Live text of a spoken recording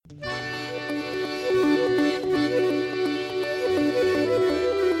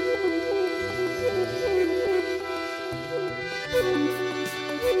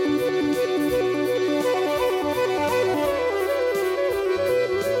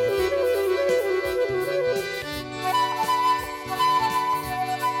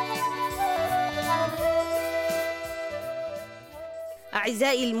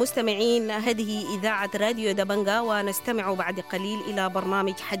أعزائي المستمعين، هذه إذاعة راديو دبنقا، ونستمع بعد قليل إلى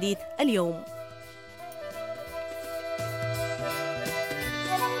برنامج حديث اليوم.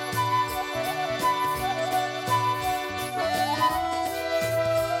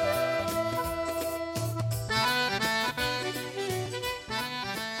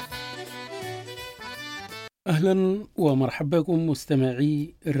 أهلا ومرحبا بكم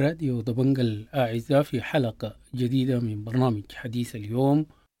مستمعي الراديو دبنقا الأعزاء في حلقة جديدة من برنامج حديث اليوم،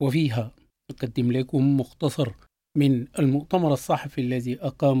 وفيها نقدم لكم مختصر من المؤتمر الصحفي الذي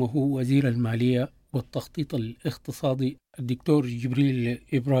أقامه وزير المالية والتخطيط الاقتصادي الدكتور جبريل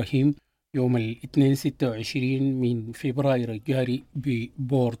ابراهيم يوم الاثنين 26 من فبراير الجاري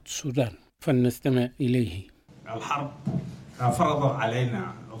ببورت السودان، فلنستمع إليه. الحرب فرضت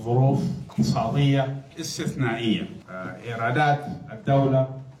علينا ظروف اقتصادية استثنائية. إيرادات الدولة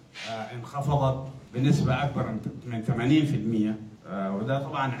انخفضت بنسبة أكبر من 80%، وده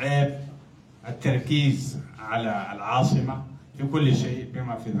طبعا عيب التركيز على العاصمة في كل شيء،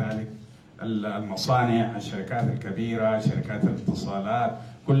 بما في ذلك المصانع، الشركات الكبيرة، شركات الاتصالات،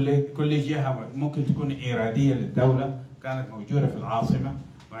 كل جهة ممكن تكون إيرادية للدولة كانت موجودة في العاصمة،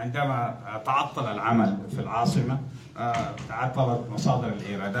 وعندما تعطل العمل في العاصمة تعطلت مصادر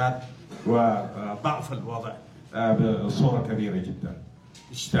الإيرادات وضعف الوضع بصورة كبيرة جدا.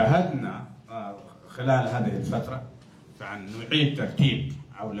 اجتهدنا خلال هذه الفترة أن نعيد ترتيب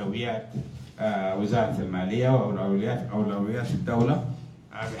أولويات وزارة المالية وأولويات الدولة،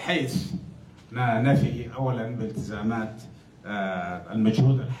 بحيث نفي أولا بالتزامات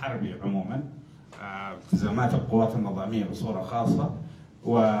المجهود الحربي عموما، التزامات القوات النظامية بصورة خاصة،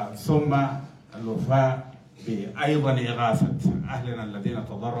 وثم الوفاء بأيضا إغاثة أهلنا الذين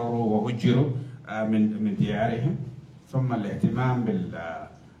تضرروا وهجروا من ديارهم، ثم الاهتمام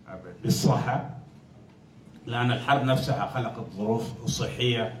بالصحة، لأن الحرب نفسها خلقت ظروف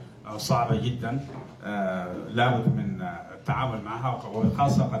صحية صعبة جدا لابد من التعامل معها،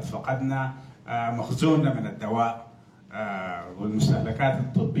 وخاصة قد فقدنا مخزوننا من الدواء والمستهلكات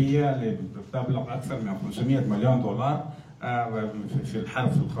الطبية اللي تبلغ أكثر من 500 مليون دولار في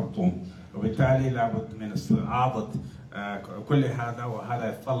الحرب في الخرطوم، وبالتالي لابد من استعاضة كل هذا، وهذا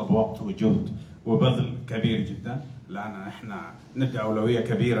يتطلب وقت وجهد وبذل كبير جدا، لأن احنا ندي أولوية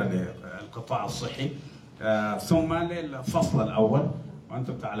كبيرة للقطاع الصحي. ثم للفصل الأول،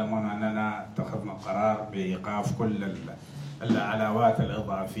 وأنتم تعلمون أننا اتخذنا قرار بإيقاف كل العلاوات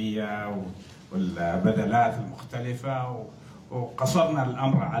الإضافية والبدلات المختلفة، وقصرنا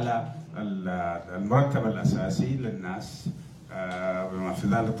الأمر على المرتب الأساسي للناس، بما في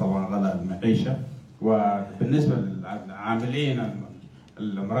ذلك طبعا غلاء المعيشة. وبالنسبة للعاملين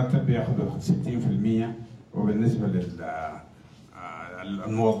المرتب بياخذوا 60%، وبالنسبة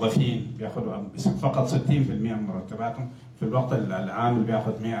للموظفين بياخذوا فقط 60% من مرتباتهم، في الوقت العامل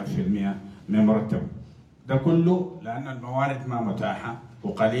بياخذ 100% من مرتبه. ده كله لأن الموارد ما متاحة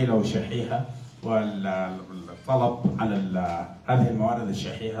وقليلة وشحيحة، والطلب على هذه الموارد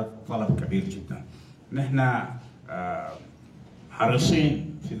الشحيحة طلب كبير جدا. نحن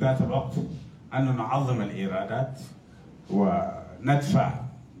حريصين في ذات الوقت أن نعظم الإيرادات وندفع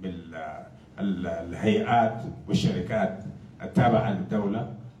بالهيئات والشركات التابعة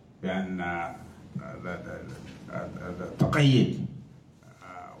للدولة بأن تقيد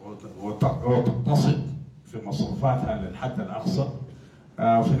وتقتصد في مصروفاتها للحد الأقصى،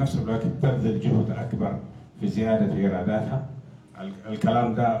 وفي نفس الوقت تبذل جهد أكبر في زيادة إيراداتها.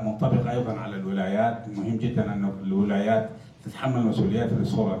 الكلام ده منطبق أيضا على الولايات. مهم جدا أن الولايات تتحمل مسؤولياتها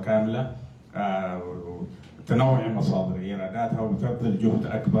بصورة كاملة، تنوع مصادر إيراداتها، وتبذل جهد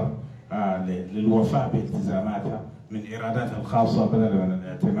أكبر للوفاء بالتزاماتها من إيراداتها الخاصة، بدلا من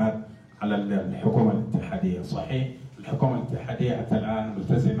الاعتماد على الحكومة الاتحادية. صحيح الحكومة الاتحادية حتى الآن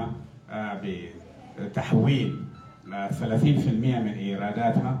ملتزمة بتحويل 30% من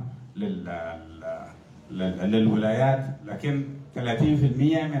إيراداتها للولايات، لكن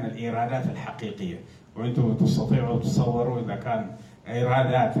 30% من الإيرادات الحقيقية. وأنتم تستطيعوا تصوروا إذا كان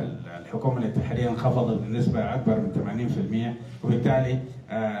إيرادات الحكومة الاتحادية انخفضت بنسبة أكبر من 80%، وبالتالي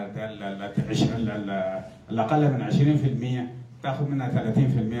الأقل من 20% تأخذ منها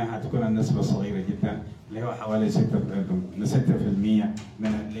 30%، هتكون النسبة صغيرة جدا، اللي هو حوالي 6%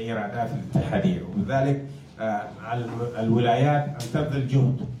 من الإيرادات الاتحادية. وبذلك الولايات أن تبذل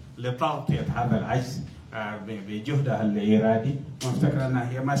جهد لتغطية هذا العجز بجهدها الإيرادي، ونفتكر أنها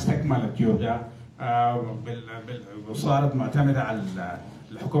هي ما استكملت جهدها وصارت معتمدة على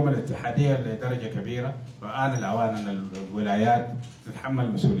الحكومة الاتحادية لدرجة كبيرة، وآن الأوان أن الولايات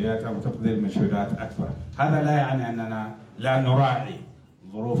تتحمل مسؤولياتها وتبذل مجهودات أكبر. هذا لا يعني أننا لا نراعي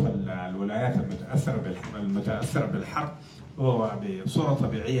ظروف الولايات المتأثرة بالحرب هو بصورة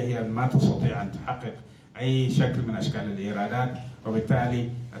طبيعية هي ما تستطيع أن تحقق أي شكل من أشكال الإيرادات، وبالتالي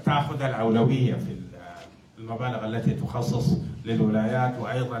تأخذ الأولوية في المبالغ التي تخصص للولايات،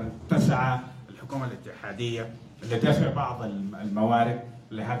 وأيضا تسعى الحكومة الاتحادية لدفع بعض الموارد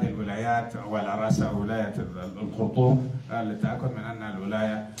لهذه الولايات، وعلى رأسها ولاية الخرطوم للتأكد من أن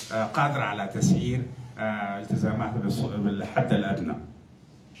الولاية قادرة على تسيير التزاماتها بالحد الأدنى.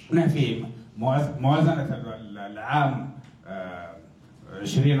 نحن في موازنة العام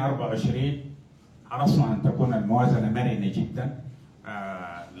 2024 حرصنا أن تكون الموازنة مرنة جدا،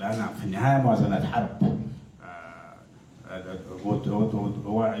 لأن في النهاية موازنة حرب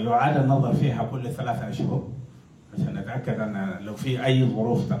ويعاد النظر فيها كل 3 أشهر عشان نتأكد أن لو في أي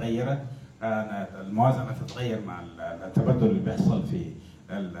ظروف تغيرت الموازنة تتغير مع التبدل اللي بيحصل في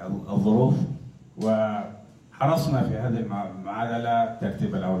الظروف. وحرصنا في هذه المعادلة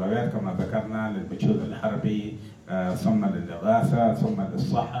ترتيب الأولويات كما ذكرنا للمجهود الحربي، ثم للإغاثة، ثم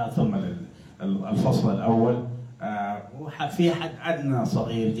للصحة، ثم الفصل الأول، وفي حد أدنى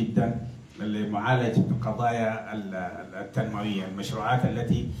صغير جدا لمعالجة القضايا التنموية، المشروعات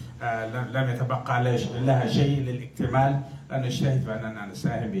التي لم يتبقى لها شيء للاكتمال، نجتهد بأننا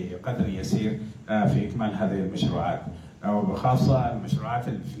نساهم بقدر يسير في إكمال هذه المشروعات، وبخاصة المشروعات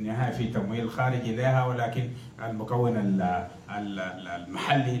اللي في النهاية في تمويل خارجي لها، ولكن المكون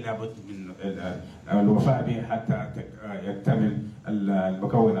المحلي لابد من الوفاء به حتى يكتمل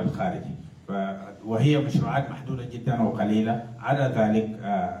المكون الخارجي. وهي مشروعات محدودة جدا وقليلة، على ذلك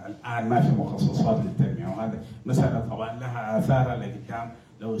الآن ما في مخصصات للتنمية، وهذا مسألة طبعا لها آثار لقدام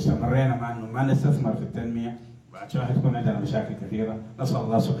لو استمرينا مع أنه ما نستثمر في التنمية بعد شوية حتكون عندنا مشاكل كثيرة. نسأل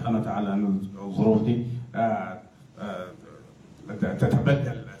الله سبحانه وتعالى أن الظروف دي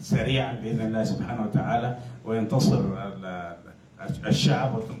تتبدل سريعا بإذن الله سبحانه وتعالى، وينتصر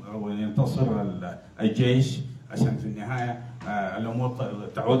الشعب وينتصر الجيش، عشان في النهاية الأمور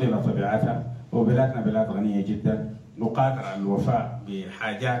تعود إلى طبيعتها. وبلادنا بلاد غنية جدا وقادرة على الوفاء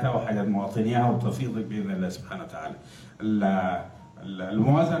بحاجاتها وحاجات مواطنيها وتفيض بإذن الله سبحانه وتعالى.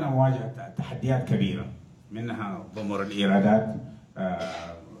 الموازنة مواجهة تحديات كبيرة، منها ضمور الإيرادات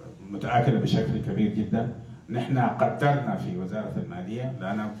متآكلة بشكل كبير جدا. نحن قدرنا في وزارة المالية،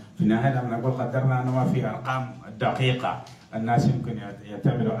 لأن في النهاية لما نقول قدرنا أنه ما في أرقام دقيقة الناس يمكن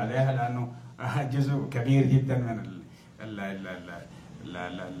يعتمدوا عليها، لأنه جزء كبير جدا من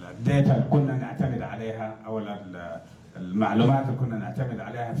الداتا اللي كنا نعتمد عليها أو المعلومات اللي كنا نعتمد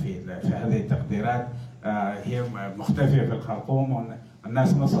عليها في هذه التقديرات هي مختفية في الخرطوم،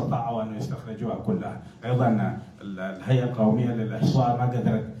 والناس ما استطاعوا أن يستخرجوها كلها. أيضا الهيئة القومية للإحصاء ما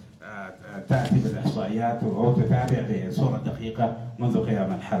قدرت تأتي بالإحصائيات أو تتابع بصورة دقيقة منذ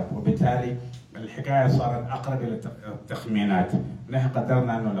قيام الحرب، وبالتالي الحكاية صارت أقرب إلى التخمينات. نحن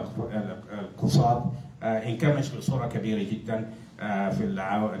قدرنا أن الاقتصاد انكمش بصورة كبيرة جدا في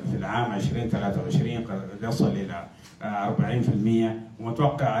العام 2023 قد يصل إلى 40%،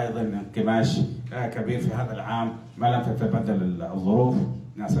 ومتوقع أيضا انكماش كبير في هذا العام ما لم تتبدل الظروف.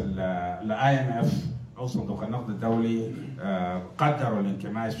 ناس IMF أو صندوق النقد الدولي قدروا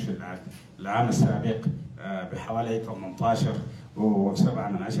الانكماش في العام السابق بحوالي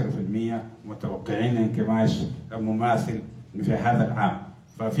 18.7%، متوقعين انكماش مماثل في هذا العام.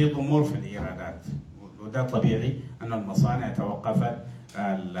 ففي ضمور في الإيرادات، وده طبيعي أن المصانع توقفت،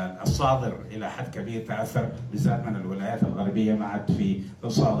 الصادر إلى حد كبير تأثر بالذات من الولايات الغربية، ما عاد في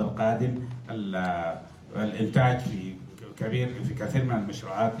الصادر قادم، الإنتاج في كثير من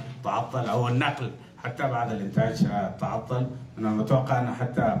المشروعات تعطل، أو النقل حتى بعد الإنتاج تعطل. من المتوقع أن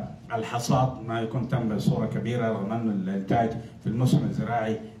حتى الحصاد ما يكون تم بصورة كبيرة، رغم أن الإنتاج في الموسم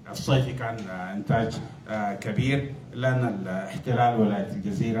الزراعي الصيفي كان إنتاج كبير، لأن احتلال ولاية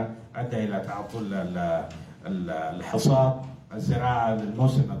الجزيرة أدى إلى تعطل الحصاد. الزراعة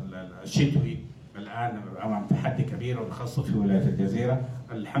للموسم الشتوي الآن أمام تحدي كبير، وبخاصة في ولاية الجزيرة.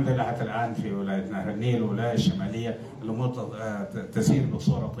 الحمد لله حتى الآن في ولاية نهر النيل الولاية الشمالية الأمور تسير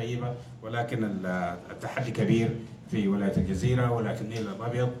بصورة طيبة، ولكن التحدي كبير في ولاية الجزيرة ولاية النيل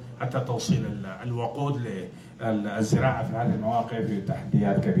الأبيض، حتى توصيل الوقود للزراعة في هذه المواقع في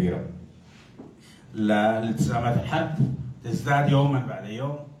تحديات كبيرة. الالتزامات الحرب تزداد يوما بعد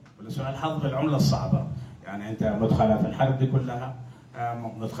يوم، ولسوء الحظ بالعملة الصعبة. يعني أنت مدخلات الحرب دي كلها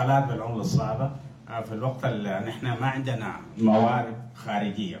مدخلات بالعملة الصعبة في الوقت اللي نحن ما عندنا موارد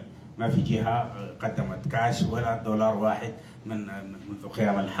خارجية، ما في جهة قدمت كاش ولا دولار واحد منذ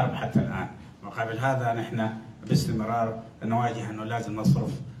قيام الحرب حتى الآن. مقابل هذا نحن باستمرار نواجه أنه لازم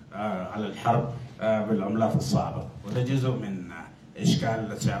نصرف على الحرب بالعملات الصعبة، وده جزء من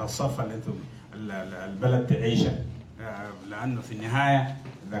إشكال سعر الصرف اللي أنتم البلد تعيشه، لأنه في النهاية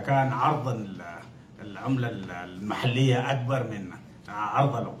إذا كان عرض العملة المحلية أكبر من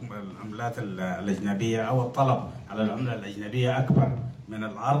عرض العملات الأجنبية، أو الطلب على العملة الأجنبية أكبر من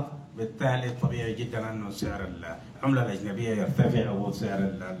العرض. بالتالي طبيعي جدا أنه سعر العملة الأجنبية يرتفع أو سعر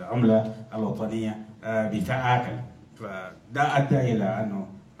العملة الوطنية بيتآكل. فده أدى إلى أنه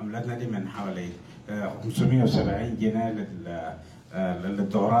عملتنا دي من حوالي 570 جنيه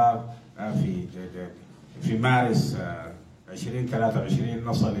للدولار في مارس 2023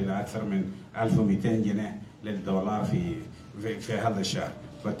 نصل إلى أكثر من 1200 جنيه للدولار في هذا الشهر.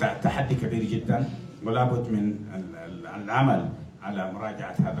 والتحدي كبير جدا، ولا بد من العمل على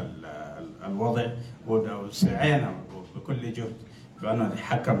مراجعة هذا الوضع، وسعينا بكل جهد بأن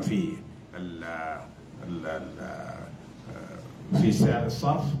نتحكم في سعر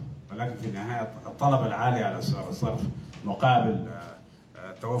الصرف، ولكن في النهاية الطلب العالي على سعر الصرف مقابل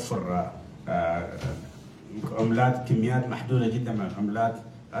توفر عملات، كميات محدودة جدا من العملات،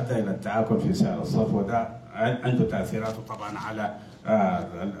 أدى إلى التعاكل في سعر الصرف، وده عنده تأثيراته طبعا على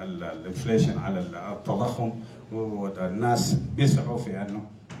الانفليشن، على التضخم، والناس بيسعوا في أنه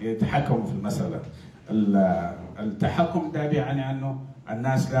يتحكموا في المسألة. التحكم ده بيعني أنه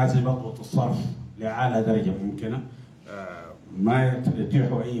الناس لازم يضبط الصرف لأعلى درجة ممكنة، ما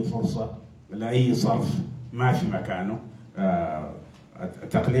يتيحوا أي فرصة لأي صرف ما في مكانه،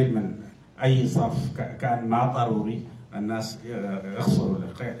 تقليل من أي صرف كان ما ضروري، الناس يخسروا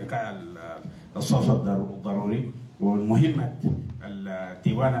الصرف الضروري. والمهمة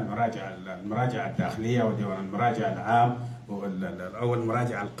ديوان المراجعة الداخلية وديوان المراجعة العام أو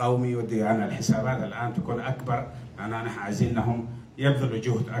المراجع القومي وديوان الحسابات الآن تكون أكبر. نحن عايزينهم يبذلوا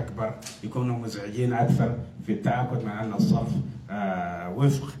جهد أكبر، يكونوا مزعجين أكثر في التأكد من أن الصرف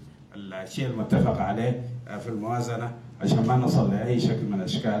وفق الشيء المتفق عليه في الموازنة، عشان ما نصل لأي شكل من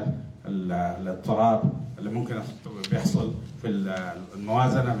أشكال الاضطراب اللي ممكن بيحصل في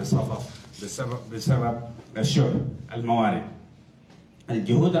الموازنة بسبب الشح الموارد.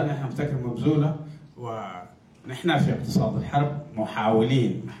 الجهود نحن نفتكر مبذولة، ونحن في اقتصاد الحرب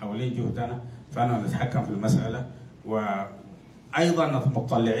محاولين جهدنا فأنه نتحكم في المسألة، وأيضا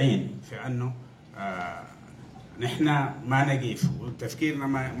مطلعين في أنه نحن ما نقيف، وتفكيرنا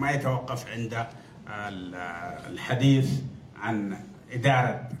ما يتوقف عند الحديث عن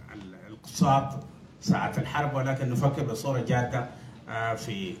إدارة الاقتصاد ساعة الحرب، ولكن نفكر بصورة جادة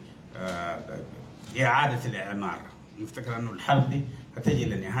في إعادة الإعمار. نفتكر أنه الحرب دي هتجي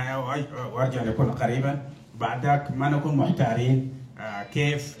للنهاية، وأرجو أن يكون قريبا، بعدك ما نكون محتارين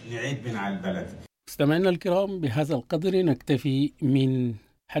كيف نعيد بناء البلد. مستمعينا الكرام، بهذا القدر نكتفي من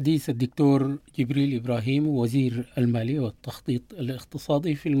حديث الدكتور جبريل ابراهيم وزير المالية والتخطيط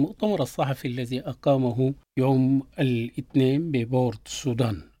الاقتصادي في المؤتمر الصحفي الذي أقامه يوم الاثنين ببورت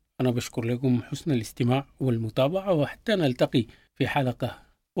السودان. أنا بشكر لكم حسن الاستماع والمتابعة، وحتى نلتقي في حلقة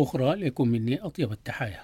أخرى، لكم مني أطيب التحايا.